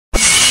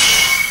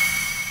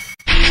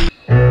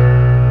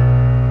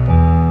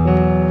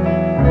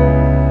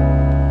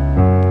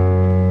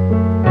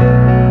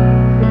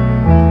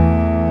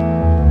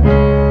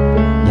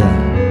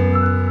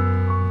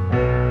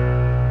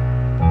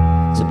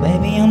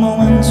I'm a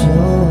one two.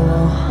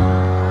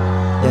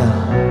 Yeah.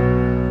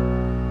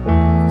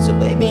 So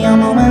baby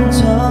I'm a one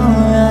two,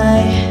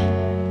 right?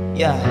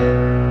 Yeah.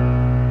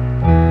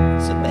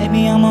 So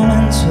baby I'm a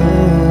one two,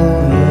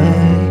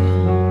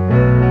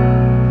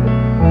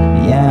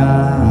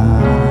 yeah.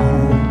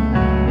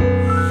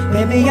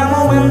 Baby I'm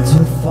a went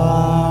too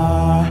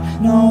far,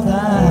 know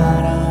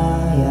that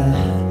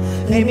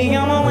yeah. Baby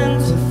I'm a went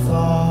too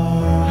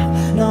far,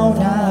 know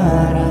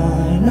that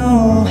I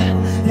know.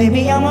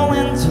 Baby I'm a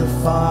went too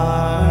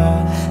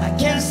far, I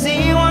can't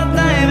see what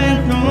I've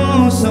been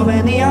through. So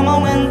baby I'm a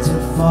went too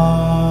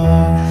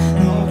far,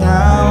 no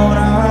doubt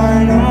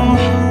I know.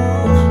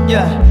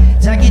 Yeah.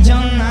 자기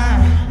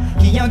전날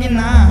기억이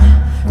나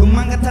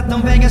꿈만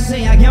같았던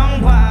베가스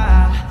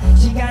야경과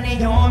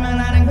시간이 오면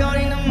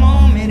아른거리는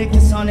몸 이렇게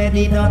손에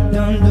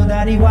딛었던 두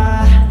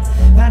다리와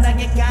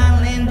바닥에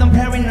깔린 던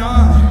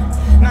Perignon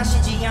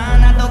마시지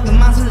않아도 그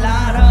맛을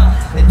알아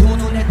내 두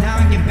눈에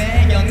담긴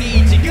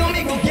배경이 지금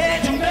이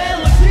곡에 좀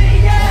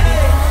멜로디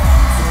yeah.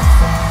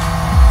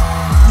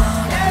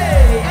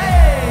 Hey,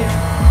 hey.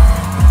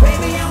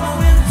 Baby I'm a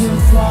went too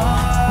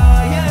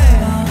far yeah.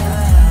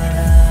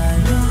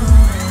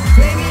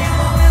 Baby I'm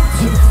a went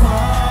too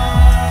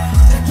far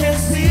I can't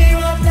see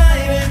what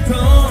I've been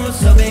through.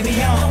 So baby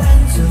I'm a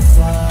went too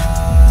far.